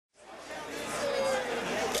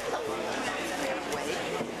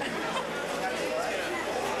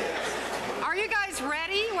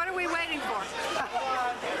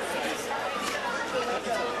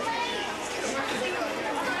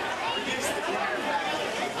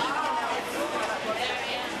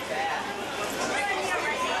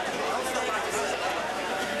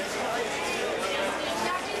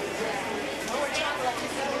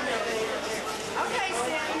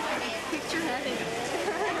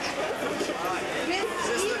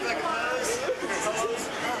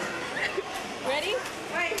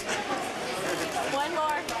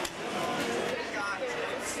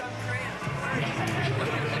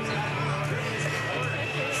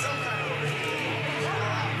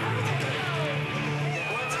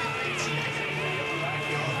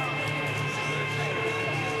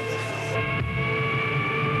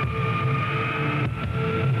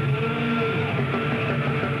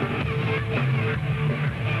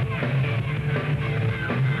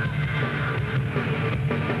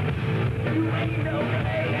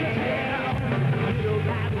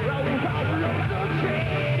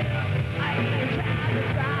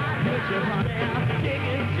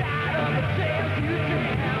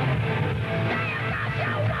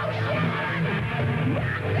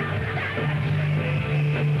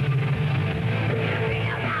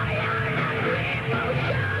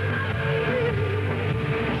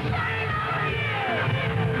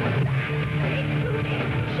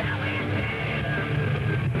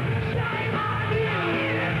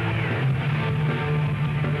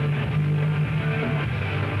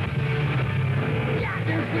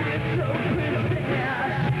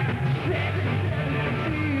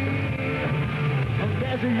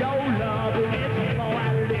is your love, and it's a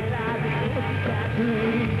poetic life, it's a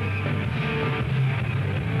dream.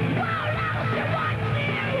 Oh, now she wants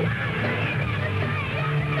you,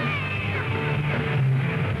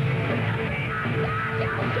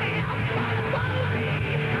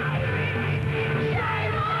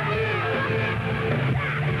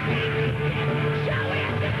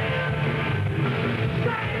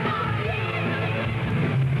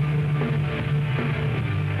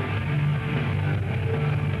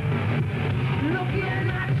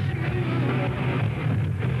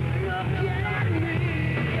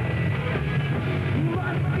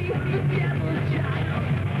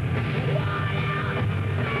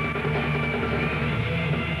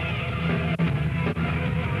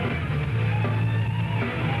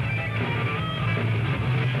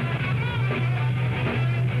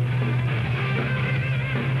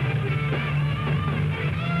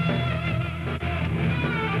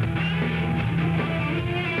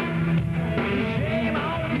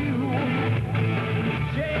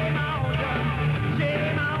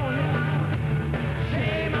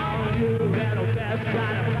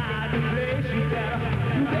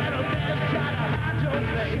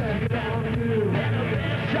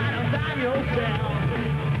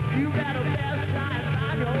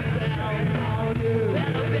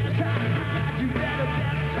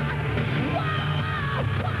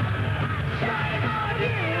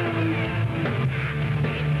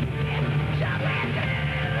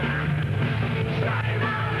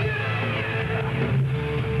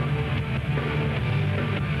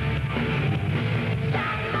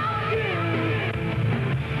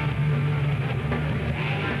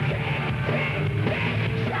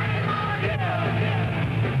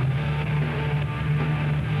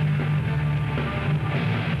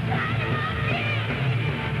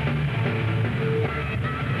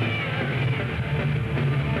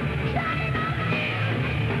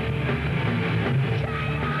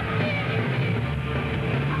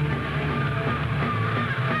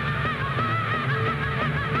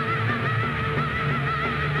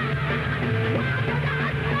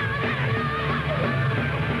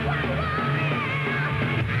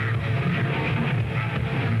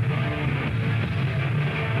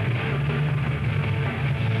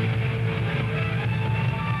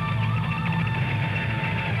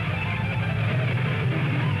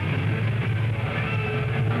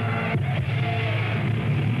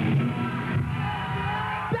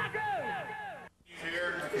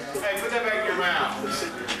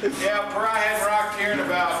 Yeah, Pariah hadn't rocked here in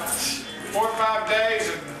about 4 or 5 days,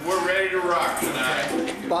 and we're ready to rock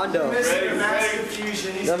tonight. Bondo.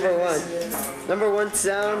 Ready. Number one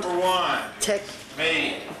sound. Number one. Tech.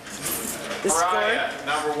 Me. The Pariah. score.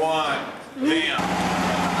 Number one. Them.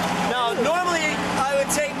 Now, normally I would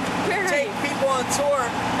take people on tour,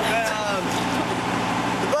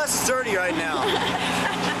 but the bus is dirty right now.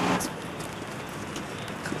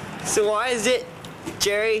 So why is it,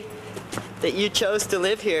 Jerry, that you chose to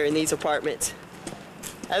live here in these apartments,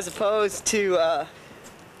 as opposed to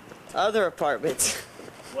other apartments?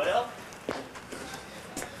 Well,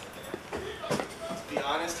 let's be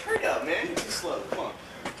honest. Hurry up, man. You're too slow. Come on.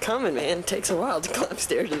 Coming, man. It takes a while to go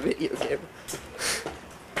upstairs to the video camera.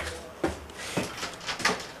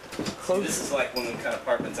 See, this is like one of them kind of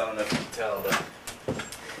apartments, I don't know if you can tell, but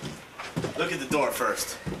look at the door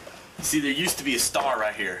first. See, there used to be a star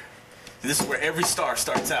right here. This is where every star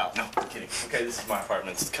starts out. No, I'm kidding. Okay, this is my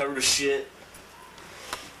apartment. It's covered with shit.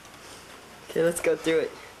 Okay, let's go through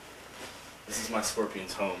it. This is my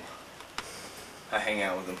scorpion's home. I hang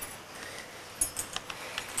out with them.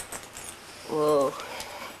 Whoa.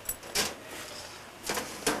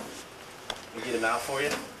 We get him out for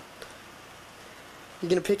you? You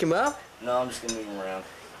gonna pick him up? No, I'm just gonna move him around.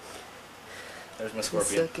 There's my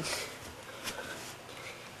scorpion.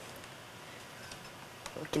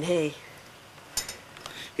 Fucking hay.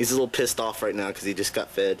 He's a little pissed off right now because he just got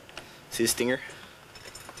fed. See the stinger?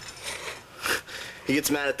 He gets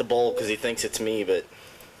mad at the bowl because he thinks it's me, but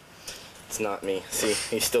it's not me. See,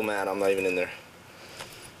 he's still mad. I'm not even in there.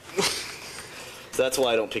 So that's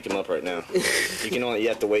why I don't pick him up right now. You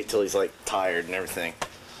have to wait till he's like tired and everything.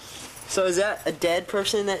 So is that a dead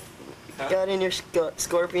person that got in your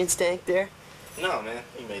scorpion's tank there? No, man.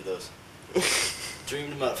 He made those.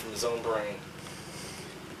 Dreamed him up from his own brain.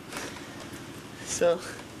 So,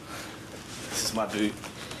 this is my boot.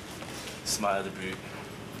 This is my other boot.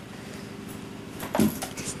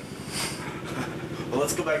 Well,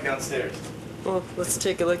 let's go back downstairs. Well, let's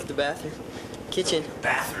take a look at the bathroom. Kitchen.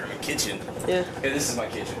 Bathroom? Kitchen? Yeah. Hey, this is my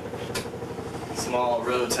kitchen. Small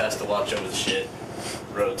Rhodes has to watch over the shit.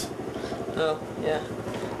 Rhodes. Oh, yeah.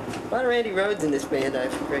 A lot of Randy Rhodes in this band, I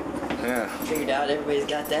Yeah. Figured out everybody's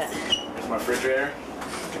got that. There's my refrigerator.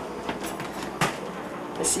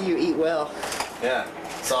 I see you eat well. Yeah.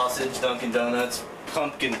 Sausage, Dunkin' Donuts,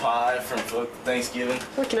 pumpkin pie from Thanksgiving.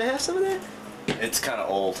 Oh, can I have some of that? It's kind of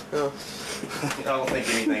old. Oh. I don't think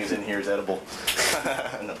anything's in here is edible.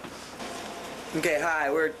 No. Okay,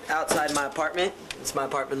 hi. We're outside my apartment. It's my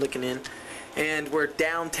apartment looking in. And we're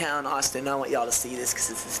downtown Austin. I want y'all to see this because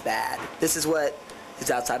this is bad. This is what is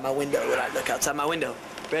outside my window when I look outside my window.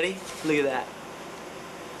 Ready? Look at that.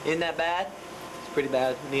 Isn't that bad? It's pretty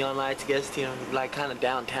bad. Neon lights, I guess, you know, like kind of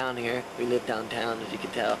downtown here. We live downtown, as you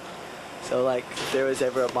can tell. So, like, if there was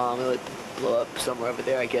ever a bomb, it would blow up somewhere over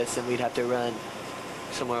there, I guess, and we'd have to run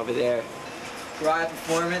somewhere over there. Riot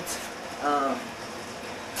performance,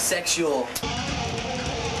 sexual,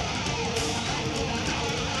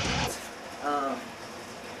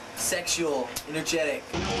 sexual, energetic.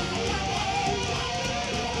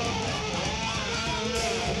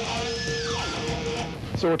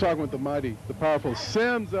 So we're talking with the mighty, the powerful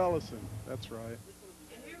Sam Ellison. That's right.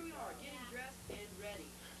 And here we are, getting dressed and ready.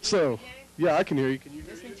 So, yeah, I can hear you. Can you hear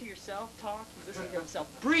me? Listening to yourself talk, listening to yourself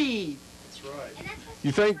breathe. That's right.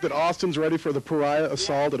 You think that Austin's ready for the Pariah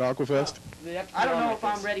assault at Aquafest? I don't know if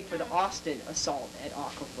I'm ready for the Austin assault at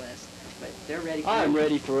Aquafest, but they're ready for it. I'm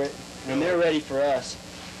ready for it, and they're ready for us.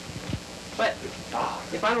 But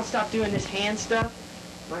if I don't stop doing this hand stuff,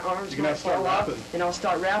 my arms You're gonna might have to start fall off, rapping. and I'll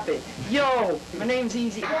start rapping. Yo, my name's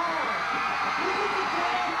Easy.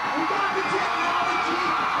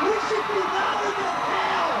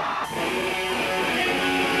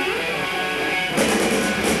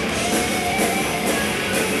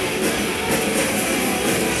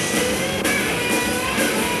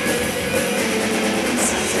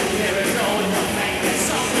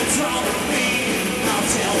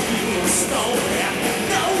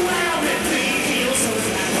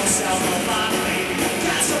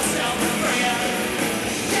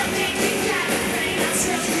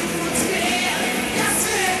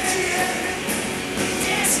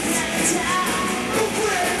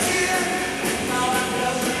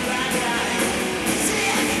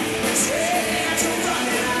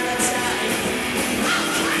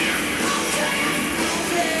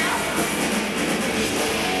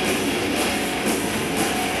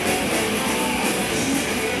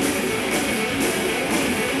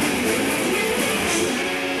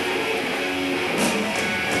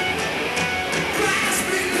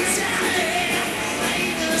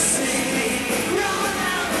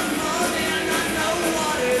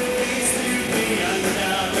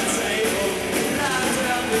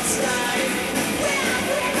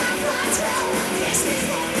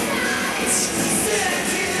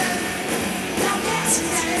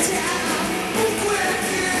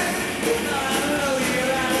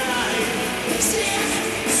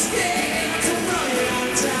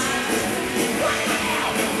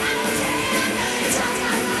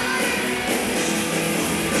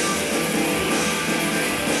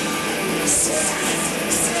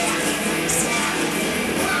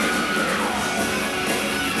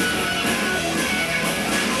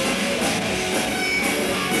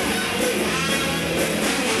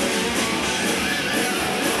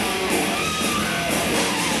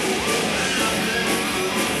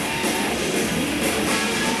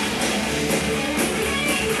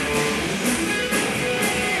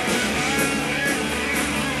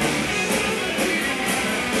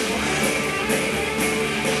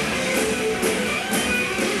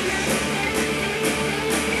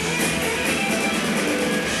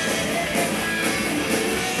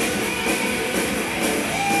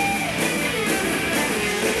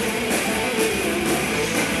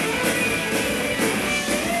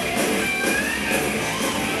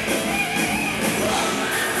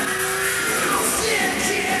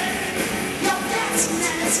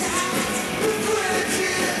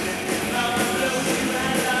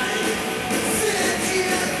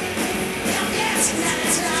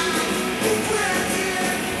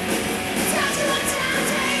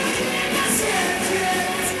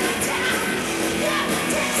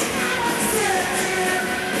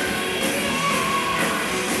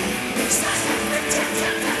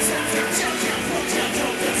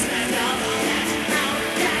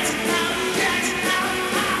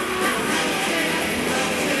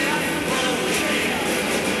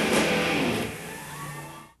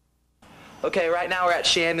 Okay, right now we're at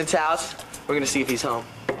Shandon's house. We're gonna see if he's home.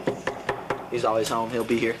 He's always home. He'll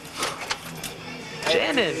be here.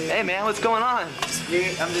 Shandon, hey man, what's going on?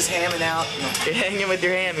 I'm just hamming out. You're hanging with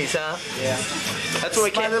your hammies, huh? Yeah. That's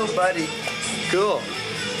what we My came. little buddy. Cool.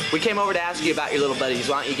 We came over to ask you about your little buddies.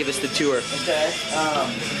 Why don't you give us the tour? Okay.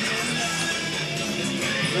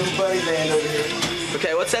 Little buddy band over here.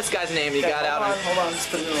 Okay, what's this guy's name you got out? Hold on, just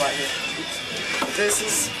put it in the light here. This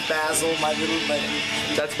is Basil, my little lady.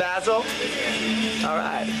 That's Basil? All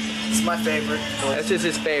right. It's my favorite. This is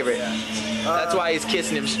his favorite. That's why he's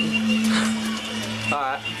kissing him. All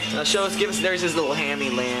right. Now show us, give us, there's his little hammy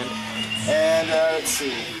land. And let's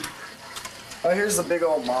see. Oh, here's the big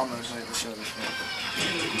old mama. I need to show this one.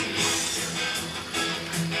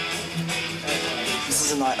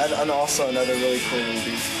 This is and also another really cool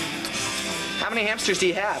movie. How many hamsters do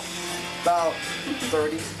you have? About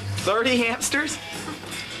 30. 30 hamsters?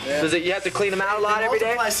 Yeah. Does it, you have to clean them out a lot every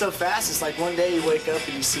day? They multiply so fast. It's like one day you wake up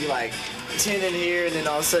and you see like 10 in here, and then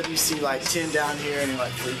all of a sudden you see like 10 down here, and you're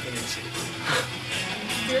like freaking and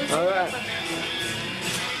shit. All right.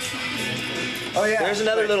 Oh yeah. There's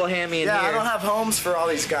another little hammy in here. Yeah, I don't have homes for all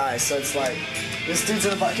these guys, so it's like this dude's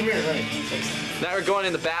in the back. Come here, right? Now we're going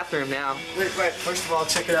in the bathroom now. Wait. First of all,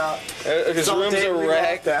 check it out. His rooms are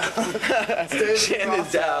wrecked.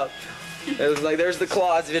 Shannon's down. It was like, there's the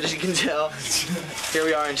closet, as you can tell. Here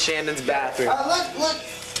we are in Shannon's bathroom. Look.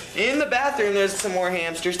 In the bathroom, there's some more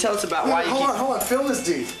hamsters. Tell us about why you keep... Hold on. Film this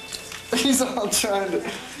dude. He's all trying to...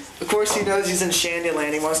 Of course, he knows he's in Shandy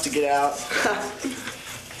Land. He wants to get out.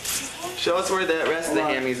 Show us where the rest of the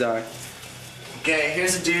hammies are. Okay,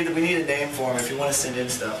 here's a dude that we need a name for him if you want to send in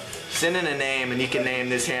stuff. Send in a name and you can name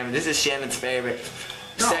this ham. This is Shannon's favorite.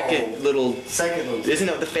 No. Second little... Isn't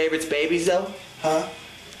it the favorite's babies, though? Huh?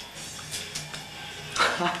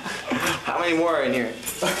 How many more are in here?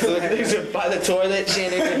 Look, there's a by the toilet.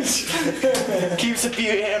 Shannon keeps a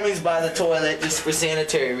few hammies by the toilet just for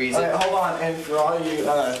sanitary reasons. Alright, hold on. And for all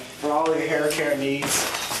your hair care needs,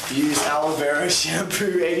 use aloe vera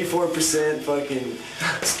shampoo, 84% fucking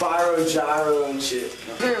Spyro Gyro and shit.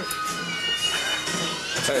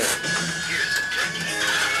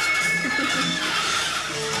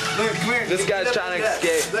 Look, come here. This guy's trying to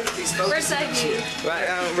escape. Look at these folks. Bird's eye view. Right,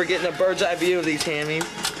 we're getting a bird's eye view of these hammies.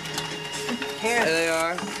 There they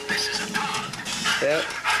are. Yep.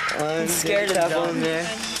 I'm scared of couple them. in there.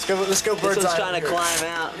 Let's go bird's This one's eye trying to here. climb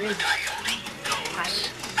out.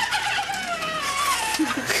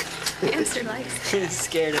 Hamster likes. He's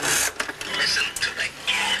scared of me.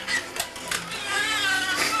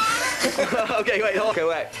 Okay, wait, hold on. Okay,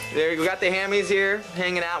 wait. There, we got the hammies here,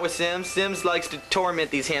 hanging out with Sims. Sims likes to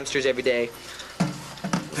torment these hamsters every day.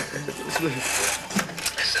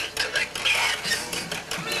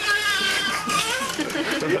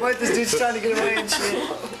 What? This dude's trying to get away and shit.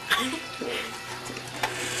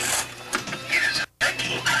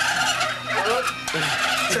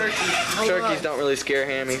 Turkey. Turkeys don't really scare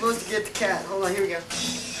hammies. Supposed to get the cat. Hold on, here we go.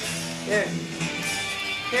 Here.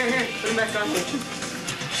 Here. Put him back on here.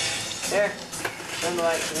 There. Turn the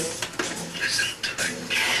light.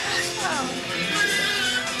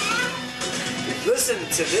 Listen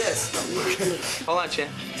to this. Hold on, Chin.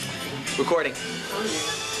 Recording.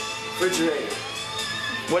 Refrigerator.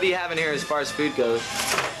 What do you have in here as far as food goes?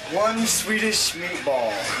 1 Swedish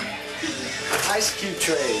meatball. Ice cube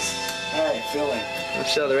trays. Alright, filling.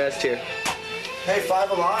 Let's show the rest here. Hey,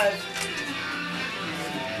 5 Alive.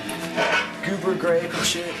 Goober grape and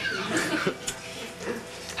shit.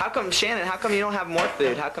 How come, Shannon, how come you don't have more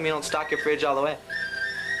food? How come you don't stock your fridge all the way?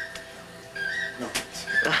 No.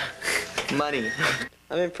 Money.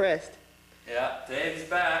 I'm impressed. Yeah, Dave's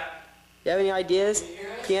back. You have any ideas,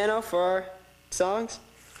 piano, for our songs?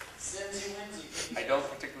 I don't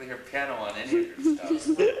particularly hear piano on any of your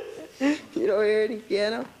stuff. You don't hear any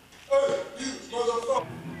piano?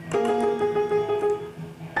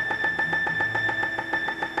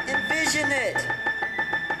 Envision it!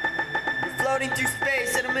 You're floating through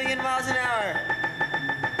space at 1,000,000 miles an hour.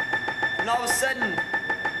 And all of a sudden,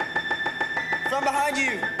 from behind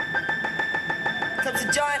you, comes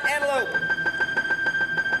a giant antelope.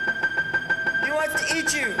 He wants to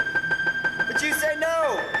eat you, but you say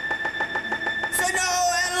no. Say no,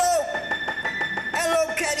 antelope!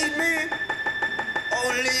 Antelope can't eat me.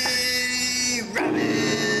 Only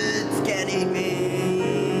rabbits can eat me.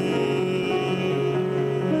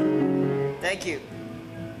 Thank you.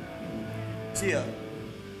 See ya.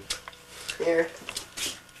 Here,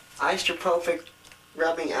 isopropyl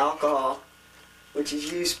rubbing alcohol, which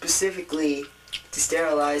is used specifically to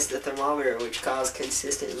sterilize the thermometer, which Kyle's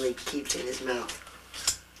consistently keeps in his mouth.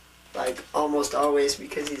 Like, almost always,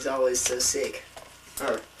 because he's always so sick.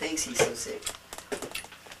 Or thinks he's so sick.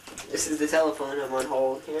 This is the telephone. I'm on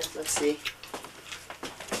hold here. Let's see.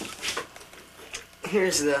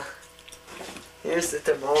 Here's the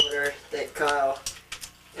thermometer that Kyle.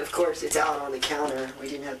 Of course, it's out on the counter. We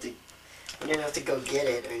didn't have to go get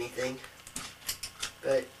it or anything.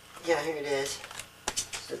 But yeah, here it is.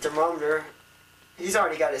 The thermometer. He's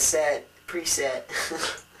already got it set preset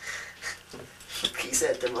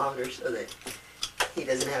thermometer so that he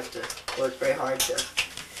doesn't have to work very hard to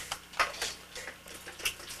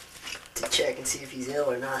check and see if he's ill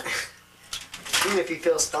or not. Even if he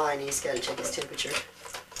feels fine, he's got to check his temperature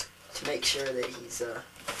to make sure that he's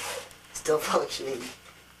still functioning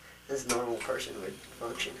as a normal person would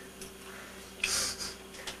function.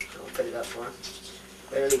 I'll put it up for him.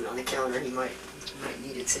 Better leave it on the counter. He might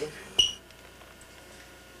need it soon.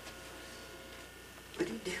 What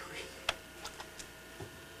are you doing?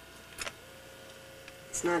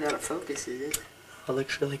 It's not out of focus, is it? Oh, it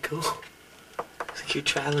looks really cool. It's like you're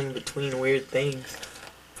traveling between weird things.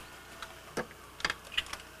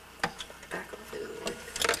 Back off it a little bit.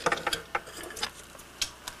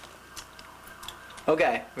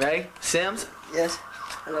 Okay, ready? Sims? Yes.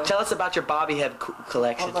 Hello. Tell us about your bobby head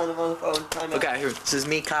collection. Hold on, I'm on the phone. Time out. Okay, here. This is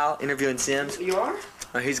me, Kyle, interviewing Sims. You are?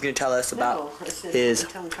 He's going to tell us about his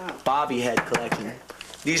bobby head collection. Okay.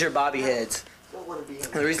 These are bobby heads. Don't want to be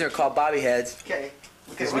the reason they're called bobby heads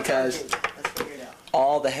is because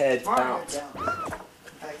all the heads bounce. In fact,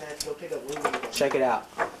 I have to go pick up Winnie. Check it out.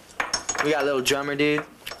 We got a little drummer dude.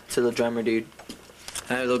 It's a little drummer dude.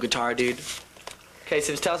 And a little guitar dude. Okay,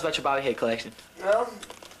 Sims, tell us about your bobby head collection. Well,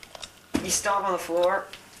 you stomp on the floor.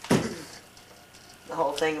 The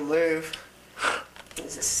whole thing will move.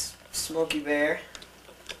 There's this Smokey Bear.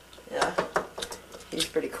 Yeah, he's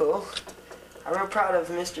pretty cool. I'm real proud of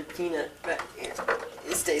Mr. Peanut back here.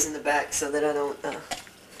 It stays in the back so that I don't,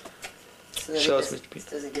 so that it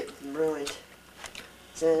doesn't get ruined.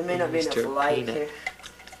 So it may not be enough light here.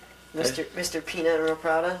 Mr. Peanut, I'm real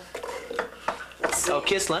proud of. Oh,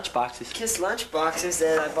 Kiss lunch boxes. Kiss lunch boxes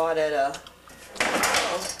that I bought at a.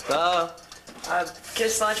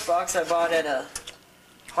 Kiss lunchbox I bought at a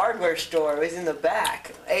hardware store. It was in the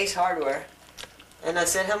back, Ace Hardware. And I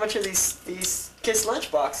said, how much are these Kiss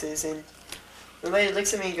lunchboxes? And the lady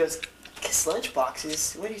looks at me and goes, Kiss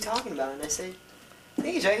lunchboxes? What are you talking about? And I say,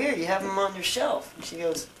 these right here, you have them on your shelf. And she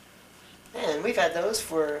goes, man, we've had those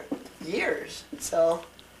for years. So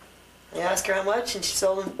I asked her how much, and she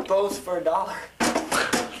sold them both for $1.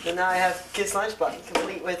 And now I have Kiss lunchbox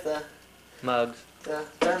complete with the mugs, the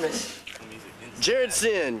thermos. Jared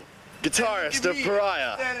Sin, guitarist of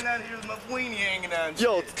Pariah. Standing out here with my weenie hanging out.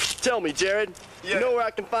 Yo, tell me, Jared. Yeah. You know where I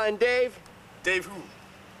can find Dave? Dave who?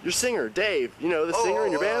 Your singer, Dave. You know, the singer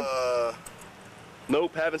in your band?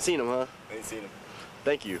 Nope, haven't seen him, huh? Ain't seen him.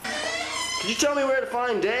 Thank you. Can you tell me where to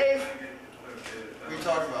find Dave? What are you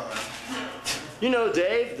talking about, man? You know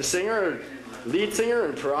Dave, the singer, lead singer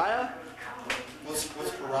in Pariah? What's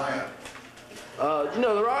Pariah? You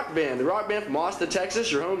know, the rock band from Austin, Texas,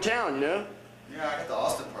 your hometown, you know? Yeah, I got the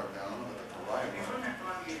Austin part down. I don't know what the Pariah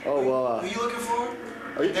means. Oh, well, Who are you looking for?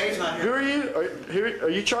 Dave's not here. Who are you? Are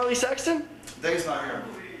you Charlie Sexton? Dave's not here.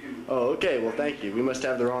 Oh, okay, well, thank you. We must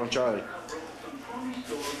have the wrong Charlie.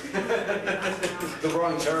 The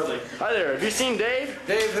wrong Charlie. Hi there, have you seen Dave?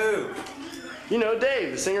 Dave who? You know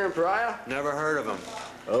Dave, the singer in Pariah? Never heard of him.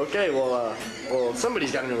 Okay, well,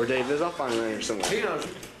 somebody's got to know where Dave is. I'll find him around here somewhere. He knows.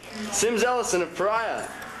 Sims Ellison of Pariah.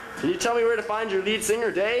 Can you tell me where to find your lead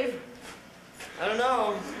singer, Dave? I don't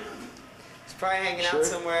know. He's probably hanging out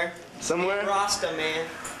somewhere. Somewhere? Rasta, man.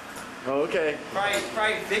 Oh, okay. Probably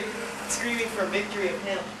screaming for victory of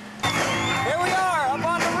him. Here we are, up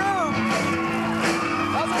on the roof.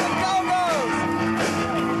 Up on the go-go's.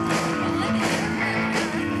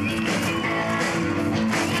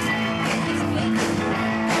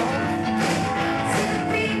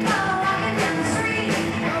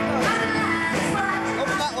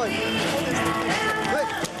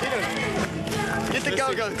 Get the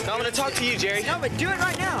go-go. I'm gonna talk to you, Jerry. No, but do it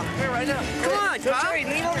right now. Do it right now. Come on, Kyle. Jerry,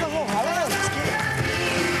 lean over the hole. I don't know. Let's get it.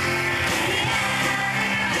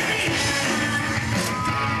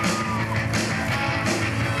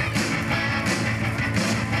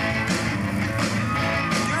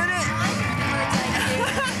 Doing it.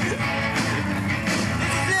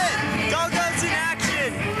 This is it. Go-go's in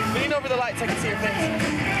action. Lean over the light so I can see your face.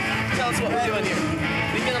 Tell us what we're doing here.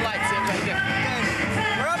 Lean in the light, Sam. Right here.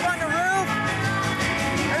 We're up on the roof.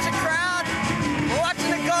 There's a crowd. We're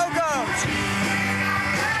watching the Go-Go's.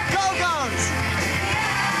 Go-Go's.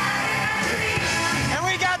 And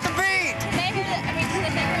we got the beat. Can they hear the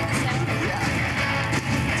sound? Yeah.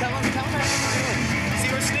 Tell them what we're doing. See,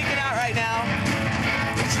 we're sneaking out right now.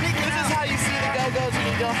 This is how you see the Go-Go's when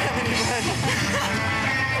you don't have any money.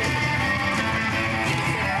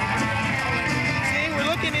 See, we're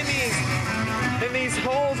looking in these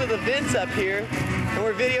holes of the vents up here, and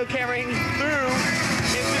we're video cameraing through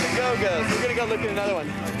into the Go-Go's. We're gonna go look at another one.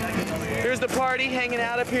 Here's the party hanging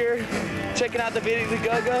out up here, checking out the video of the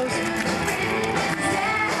Go-Go's.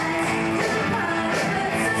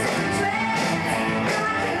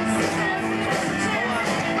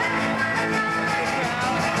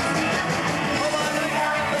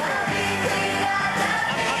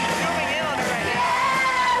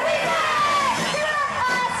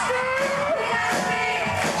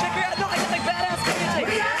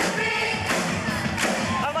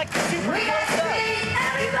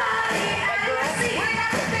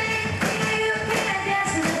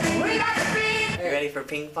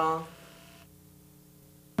 song?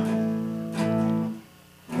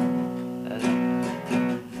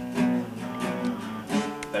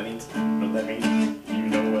 That means, what that means? You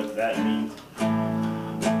know what that means?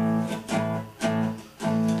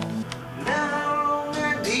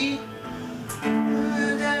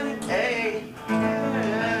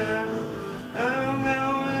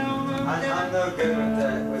 I'm no good with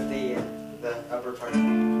the upper part.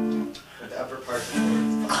 With the upper part.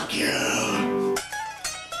 Fuck you.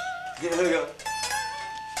 Here we go.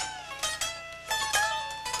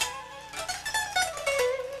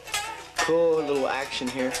 Cool little action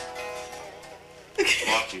here.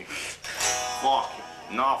 Fuck you. Fuck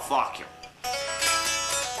you. No, fuck you.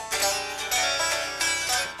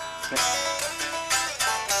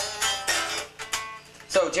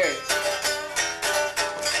 So, Jerry.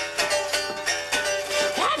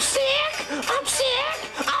 I'm sick! I'm sick!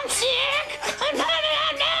 I'm sick! I'm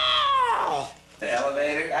now! The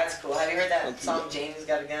elevator. That's cool. Have you heard that song, Jamie's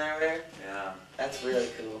Got a Gun over there? Yeah. That's really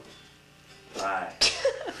cool. Bye.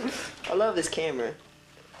 I love this camera.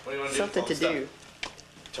 What do you want to Something do? to do.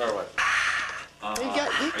 Try what?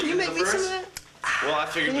 Can you make me some of that? Well, I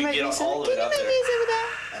figured Can you we'd make me get some? all of Can it you out make there. me some of that?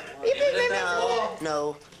 You make me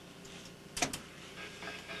no.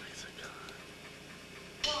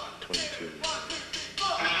 22.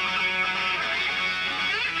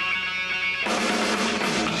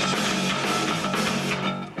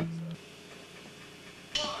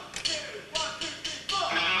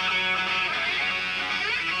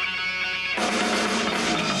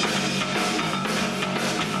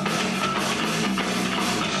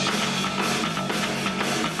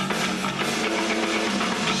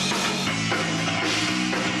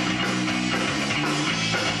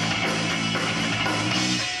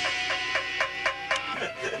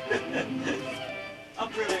 I'm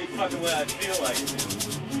pretty fucking what I feel like.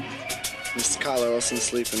 Mr. Kyler Olsen's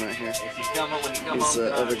sleeping right here. If you come home, when you come He's home,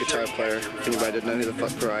 the older guitar player, if anybody didn't know who the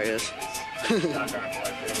fuck Pariah is.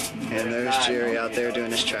 And there's Jerry out there doing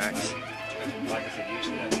his tracks. Like I said,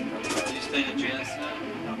 usually that's you staying at Jan's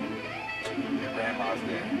now? Your grandma's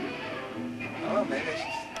dead. Oh, maybe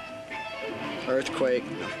she's... Earthquake.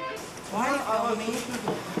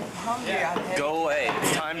 Go away.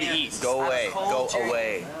 It's time to eat. Go away. Go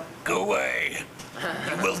away. Go away.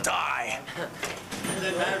 You will die.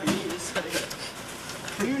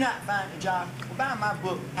 When you're not finding a job, well, buy my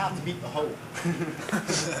book, How to Beat the Hole.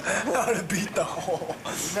 How to beat the hole.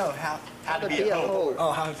 No, how to be a hole.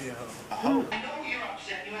 Oh, how to be a hole. I know you're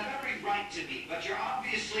upset. You have every right to be, but you're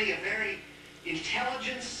obviously a very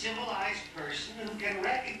intelligent, civilized person who can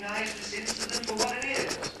recognize this incident for what it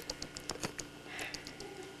is.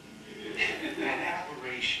 An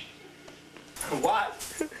aberration. What?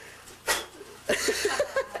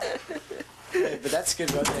 Hey, but that's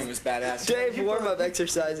good. Road thing was badass. Dave, warm-up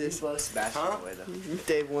exercises. Huh?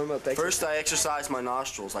 Dave, warm-up exercises. First, I exercise my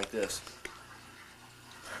nostrils like this.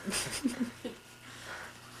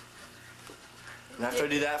 And after I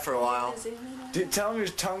do that for a while, Dude, tell him your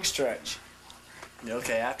tongue stretch.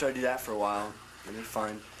 okay, after I do that for a while, let me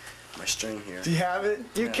find my string here. Do you have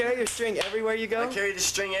it? Do you carry your string everywhere you go? I carry the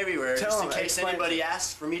string everywhere Tell just in him, case explain. anybody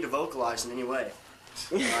asks for me to vocalize in any way.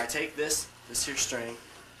 I take this here string.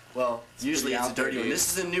 Well, usually it's a dirty one.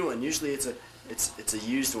 This is a new one. Usually it's a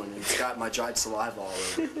used one. And it's got my dried saliva all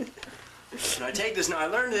over it. And I take this. Now I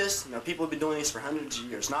learned this. Now people have been doing this for hundreds of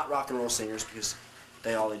years. Not rock and roll singers because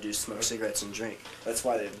all they do is smoke cigarettes and drink. That's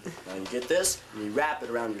why they. Now you get this and you wrap it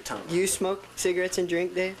around your tongue. You smoke cigarettes and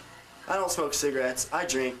drink, Dave? I don't smoke cigarettes. I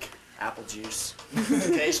drink apple juice,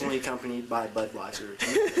 occasionally accompanied by Budweiser.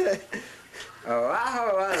 Oh,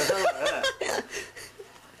 I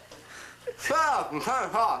Stop! I'm kind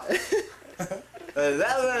of hot.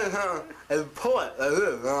 That is point.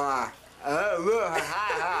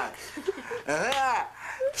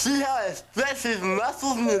 See how it stretches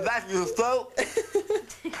muscles in the back of your throat?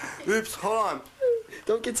 Oops, hold on.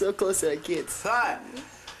 Don't get so close to that kids.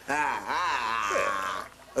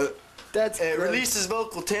 It releases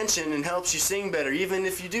vocal tension and helps you sing better, even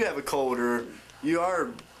if you do have a cold or you are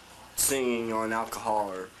singing on alcohol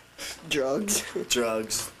or drugs.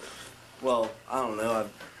 Drugs. Well, I don't know.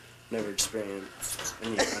 I've never experienced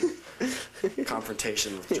any kind of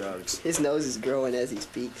confrontation with drugs. His nose is growing as he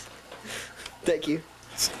speaks. Thank you.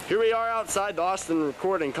 Here we are outside the Austin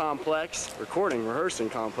rehearsing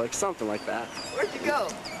complex, something like that. Where'd you go?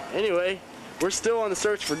 Anyway, we're still on the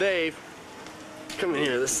search for Dave. Come in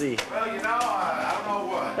here, let's see. Well, you know, I don't know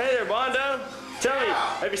what. Hey there, Bondo. Tell me,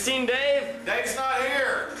 have you seen Dave? Dave's not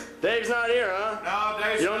here. Dave's not here, huh? No,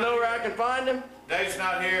 Dave's You don't not know where here. I can find him? Dave's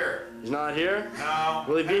not here. He's not here? No.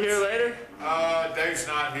 Will he be here later? Dave's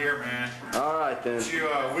not here, man. All right, then.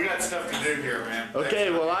 But we got stuff to do here, man.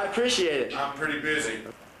 Okay, well, I appreciate it. I'm pretty busy.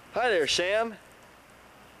 Hi there, Sam.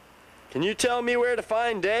 Can you tell me where to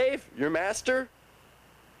find Dave, your master?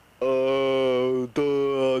 Nope,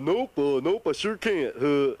 I sure can't.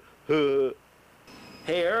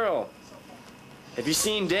 Hey, Earl. Have you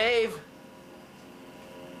seen Dave?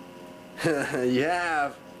 You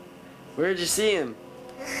have. Where'd you see him?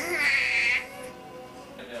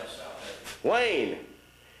 Wayne.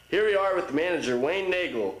 Here we are with the manager, Wayne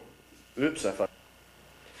Nagel. Oops, I fucked.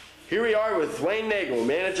 Here we are with Wayne Nagel,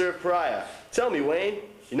 manager of Pariah. Tell me, Wayne,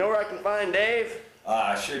 you know where I can find Dave?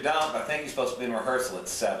 I sure don't, but I think he's supposed to be in rehearsal at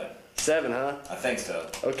 7. 7, huh? I think so.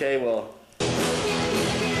 Okay, well.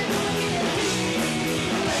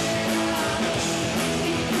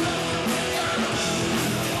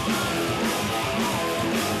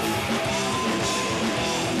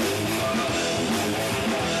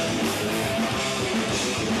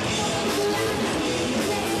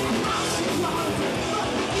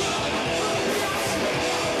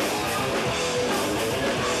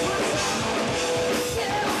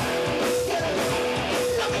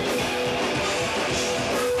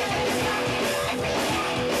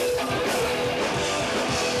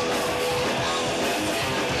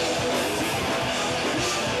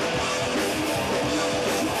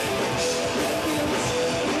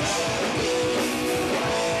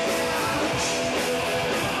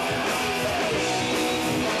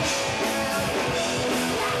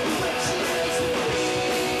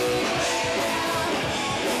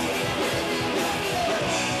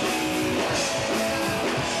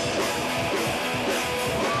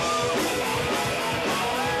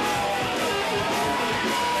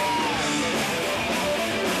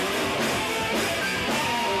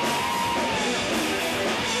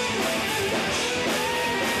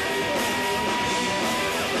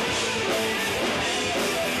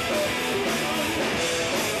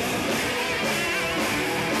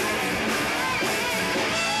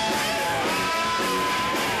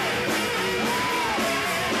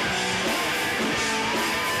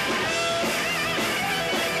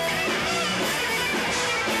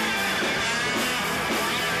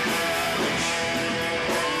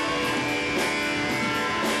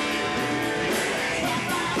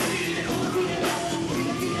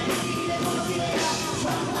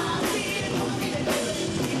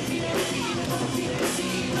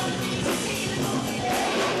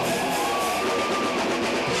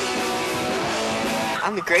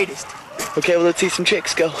 I'm the greatest. Okay, well, let's see some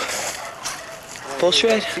tricks. Go. Full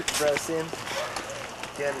shred. Super press in.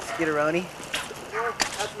 Yeah, the skitteroni.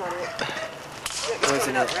 That's not it.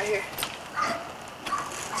 Wasn't it? Right here.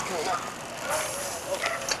 It's coming up.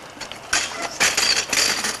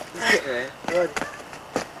 Good.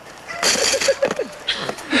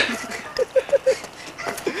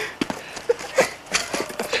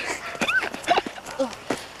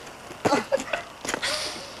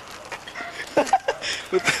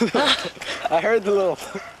 I heard the little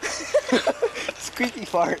squeaky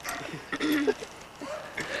fart.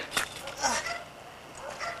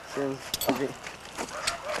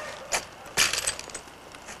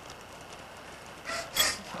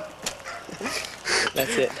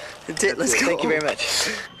 That's it. That's it. Let's go. Thank you very much.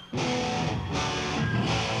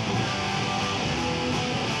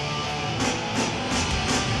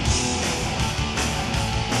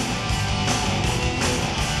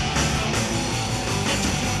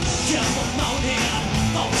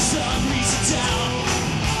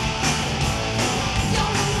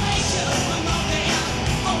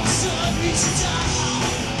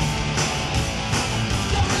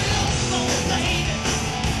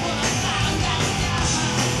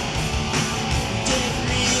 Dead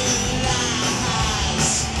real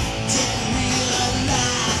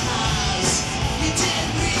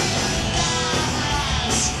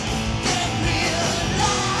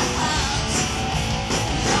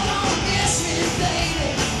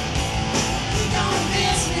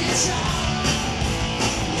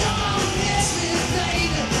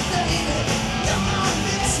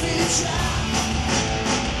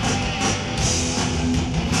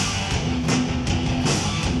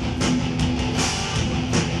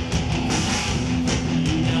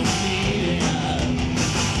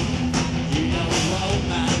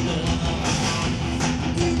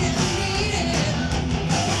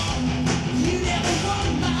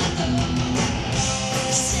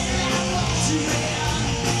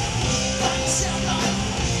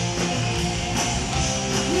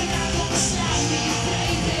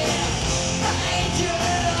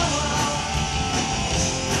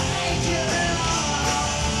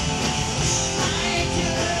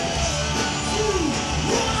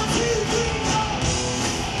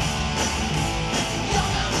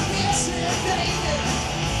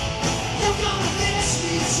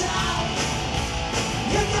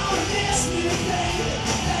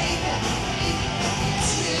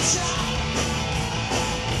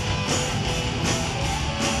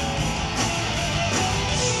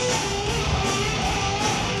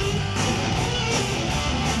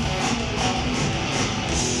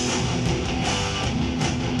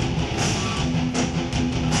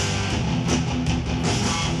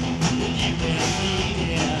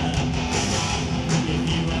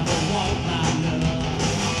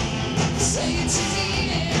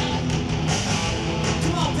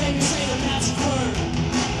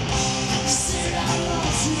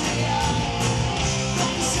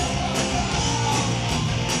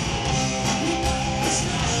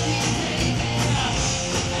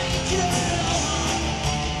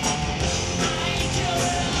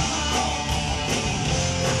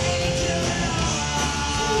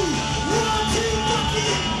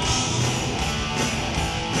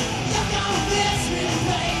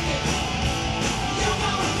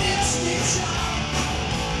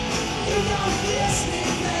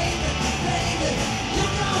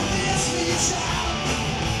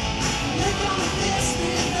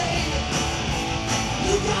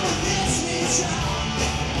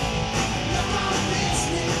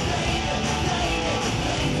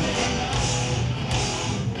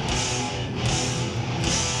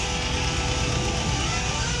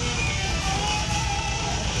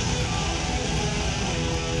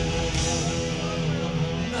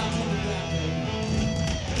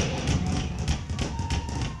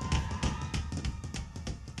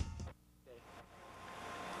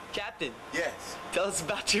us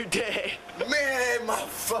about your day. Man, my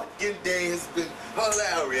fucking day has been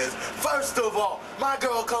hilarious. First of all, my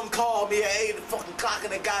girl come call me at 8 o'clock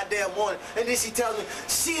in the goddamn morning, and then she tells me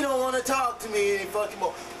she don't want to talk to me any fucking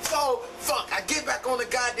more. So, fuck, I get back on the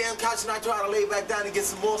goddamn couch and I try to lay back down and get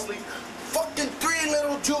some more sleep. Fucking 3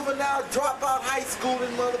 little juvenile dropout high school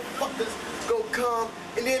and motherfuckers go come,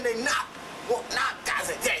 and then they knock. Well, guys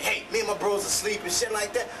like, hey, me and my bros asleep and shit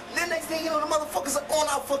like that. And then next thing you know, the motherfuckers are on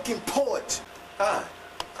our fucking porch. Hi,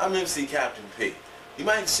 I'm MC Captain P. You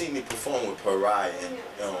might have seen me perform with Pariah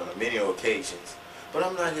on many occasions, but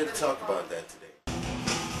I'm not here to talk about that today.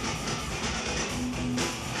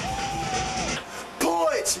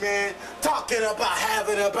 Porch, man, talking about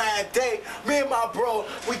having a bad day. Me and my bro,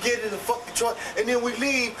 we get in the fucking truck, and then we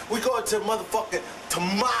leave. We go to the motherfucking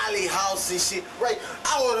tamale house and shit, right?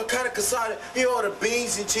 I order kind of casada. He ordered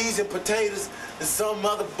beans and cheese and potatoes and some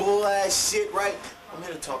other bull ass shit, right? I'm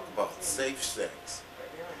here to talk about safe sex.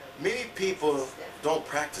 Many people don't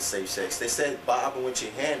practice safe sex. They said bobbing with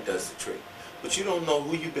your hand does the trick. But you don't know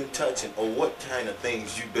who you've been touching or what kind of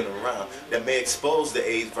things you've been around that may expose the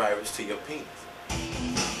AIDS virus to your penis.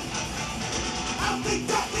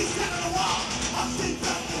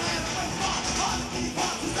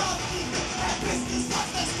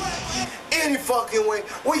 Any fucking way.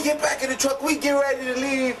 We get back in the truck, we get ready to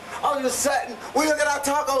leave. All of a sudden, we look at our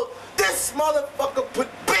tacos. This motherfucker put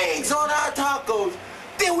beans on our tacos.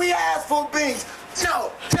 Then we ask for beans.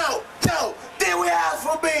 No. Then we ask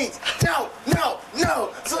for beans. No.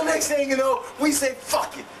 So next thing you know, we say,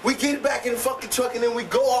 fuck it. We get back in the fucking truck and then we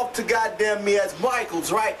go off to goddamn me as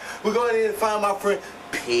Michael's, right? We go in there and find my friend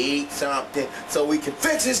Pete something so we can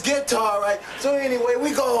fix his guitar, right? So anyway,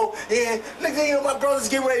 we go and next thing you know, my brother's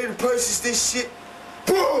getting ready to purchase this shit.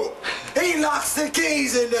 Boom! He locks the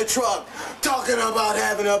keys in the truck, talking about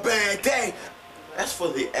having a bad day. That's for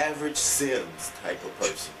the average Sims type of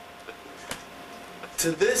person.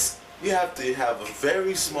 To this, you have to have a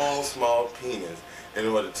very small penis in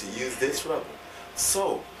order to use this rubber.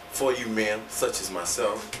 So, for you men, such as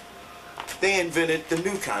myself, they invented the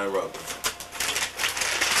new kind of rubber.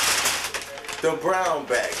 The brown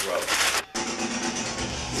bag rubber.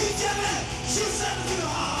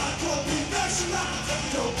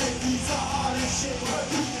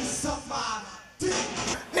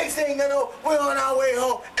 Next thing you know, we're on our way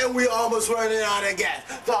home and we almost running out of gas.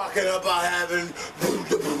 Talking about having.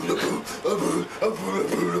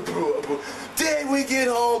 Then we get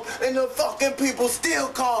home and the fucking people still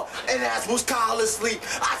call and ask was Kyle asleep.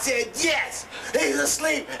 I said yes, he's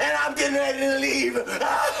asleep and I'm getting ready to leave.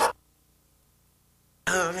 No.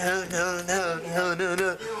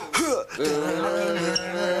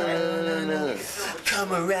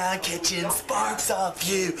 Come around catching sparks off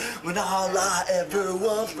you when all I ever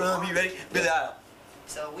want from you. Ready?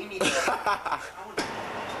 So we need to...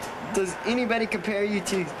 Does anybody compare you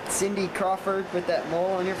to Cindy Crawford with that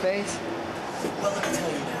mole on your face? Well, let me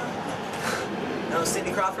tell you now. No,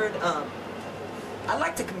 Cindy Crawford, I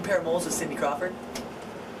like to compare moles with Cindy Crawford.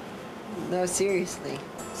 No, seriously.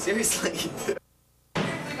 Seriously?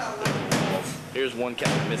 Here's one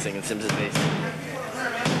cat missing in Sims' base.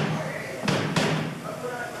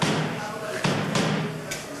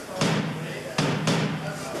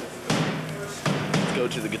 Let's go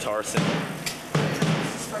to the guitar center.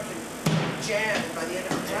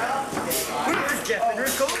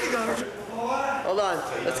 Hold on,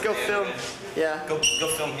 let's go film. Yeah. Go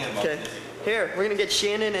film him. Okay. Here, we're gonna get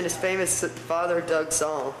Shannon and his famous father Doug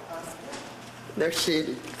song. They're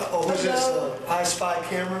shady. Oh, who's this? I Spy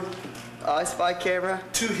camera? I Spy camera.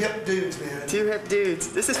 2 hip dudes, man. 2 hip dudes.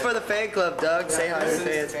 This is for the fan club, Doug. Say hi to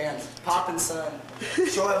the fans. Poppin' son.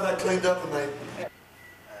 So I have that cleaned up and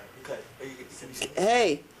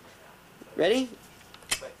Hey, ready?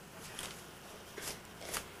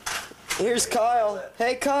 Here's Kyle.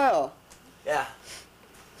 Hey, Kyle. Yeah.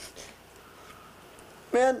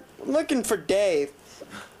 Man, I'm looking for Dave.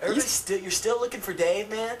 You're still looking for Dave,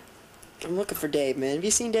 man? I'm looking for Dave, man. Have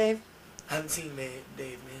you seen Dave? I haven't seen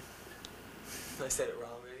Dave, man. I said it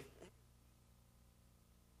wrong already.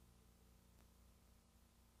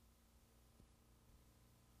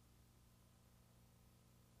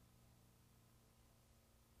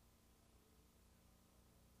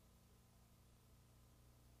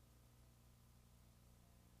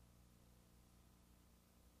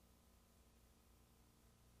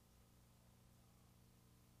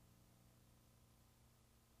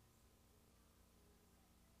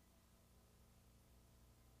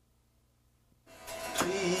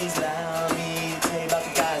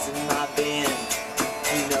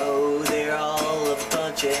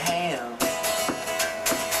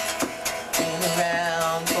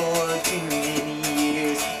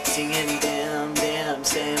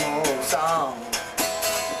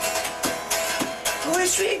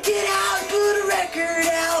 get out, put a record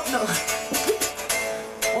out. No.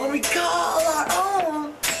 When we call our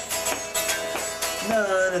own,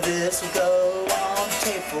 none of this will go on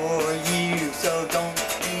tape for you. So don't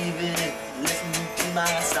even listen to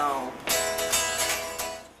my song.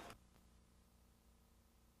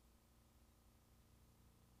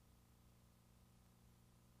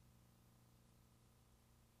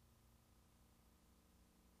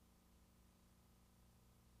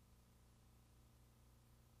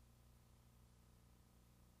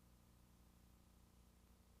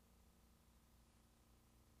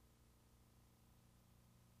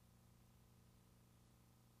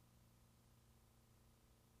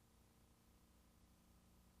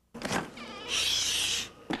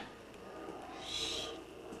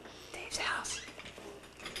 Dave's house.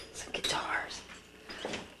 Some guitars.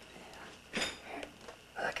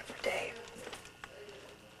 We're looking for Dave.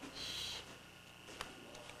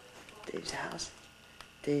 Dave's house.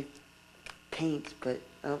 Dave paints, but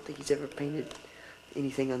I don't think he's ever painted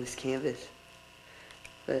anything on this canvas.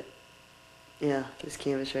 But yeah, this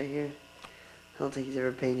canvas right here, I don't think he's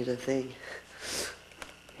ever painted a thing.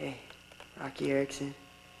 Hey, Rocky Erickson.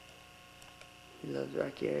 He loves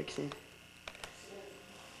Rocky Erickson.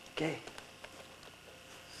 Okay.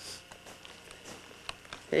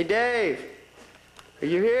 Hey Dave, are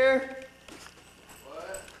you here?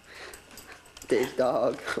 What? Dave's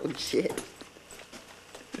dog. Oh shit.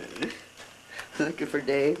 Looking for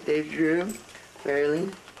Dave. Dave's room.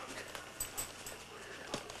 Marilyn.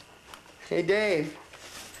 Hey Dave.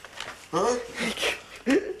 Huh?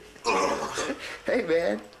 Hey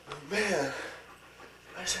man. Man,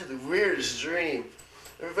 I just had the weirdest dream.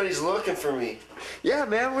 Everybody's looking for me. Yeah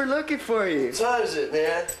man, we're looking for you. What time is it,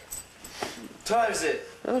 man? What time is it?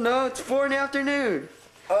 Oh no, it's 4 in the afternoon.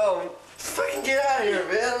 Oh, fucking get out of here,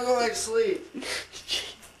 man. I'm going back to sleep.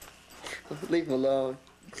 Leave him alone.